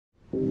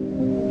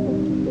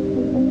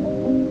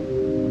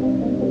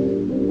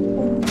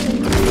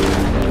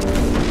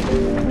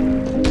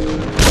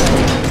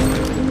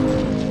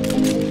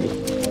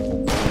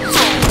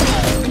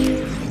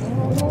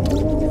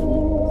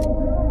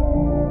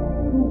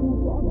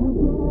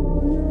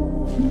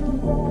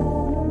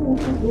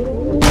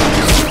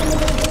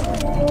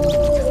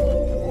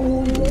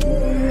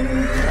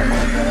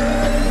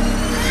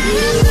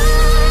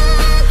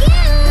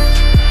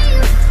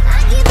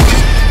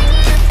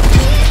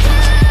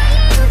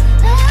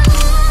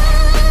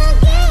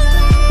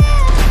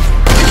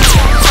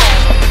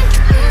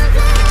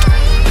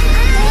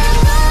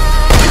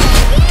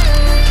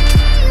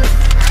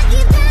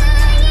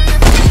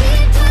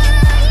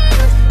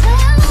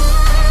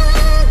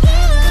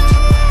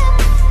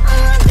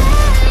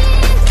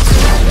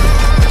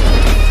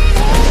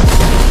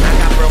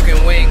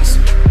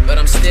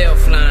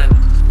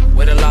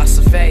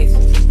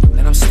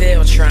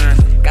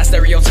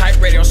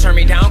Turn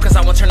me down cause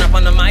I won't turn up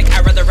on the mic.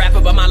 I'd rather rap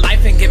about my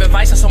life and give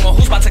advice to someone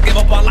who's about to give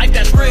up on life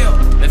that's real.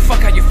 Then fuck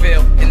how you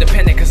feel,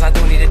 independent cause I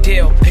don't need a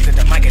deal. Picked up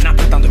the mic and I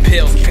put down the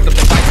pills. Picked up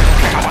the bikes and don't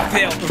care how I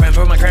feel.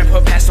 Remember my grandpa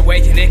passed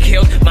away and it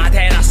killed my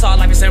dad. I saw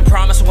life is in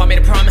promise, so I made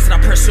a promise and I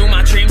pursue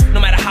my dreams no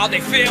matter how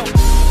they feel.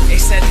 They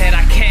said that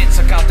I can't,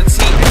 took out the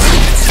team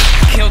and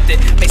killed it.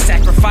 Made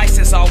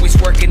sacrifices, always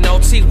working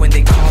OT. When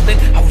they called it,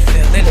 I would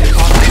feel it.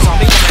 All eyes on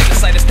me when I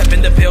decided to step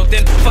in the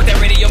building. Fuck that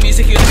radio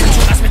music you listen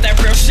to, I spit that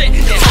real shit.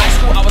 In high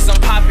school I was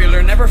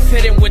unpopular, never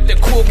fit in with the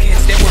cool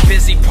kids. They were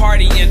busy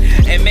partying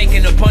and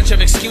making a bunch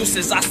of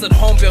excuses. I stood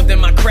home building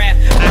my craft,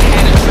 I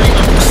had a dream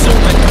I'm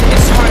pursuing.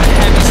 It's hard to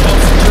have these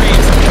hopes and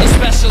dreams,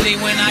 especially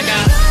when I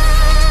got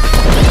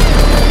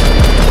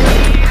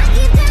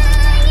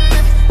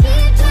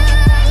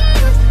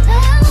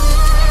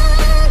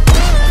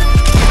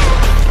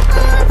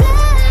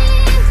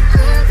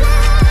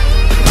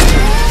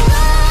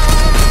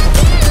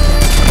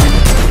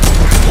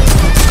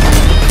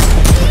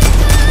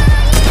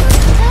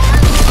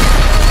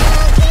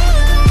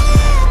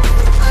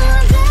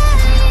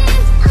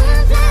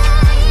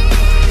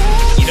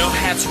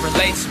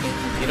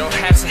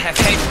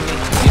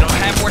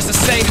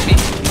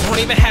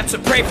to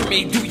pray for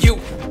me, do you?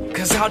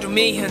 Cause I'll do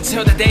me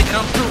until the day that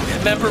I'm through.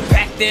 Remember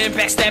back then,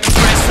 backstabbing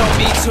friends told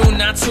me to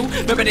not to.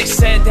 Remember they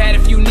said that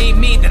if you need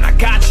me, then I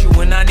got you.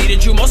 When I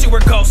needed you, most you were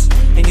ghosts,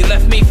 and you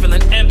left me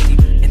feeling empty.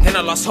 And then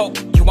I lost hope.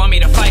 You want me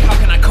to fight, how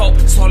can I cope?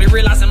 Slowly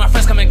realizing my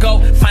friends come and go,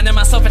 finding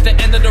myself at the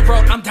end of the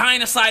road. I'm dying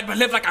inside, but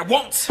live like I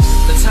won't.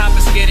 The top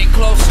is getting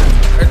closer,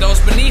 or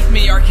those beneath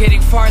me are getting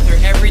farther.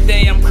 Every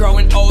day I'm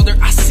growing older,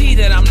 I see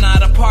that I'm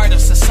not a part of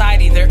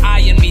society. They're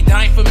eyeing me,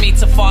 dying for me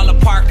to fall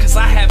apart. Cause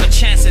I have a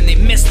chance and they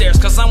miss theirs,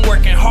 cause I'm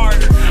working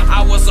harder.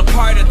 I was a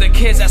part of the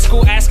kids at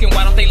school asking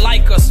why don't they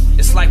like us.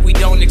 It's like we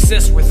don't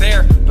exist, we're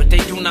there, but they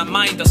do not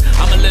mind us.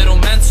 I'm a little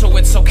mental,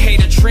 it's okay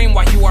to dream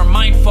while you are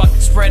mindfucked.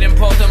 Spreading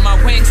both of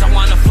my wings, I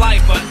wanna fly,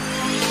 but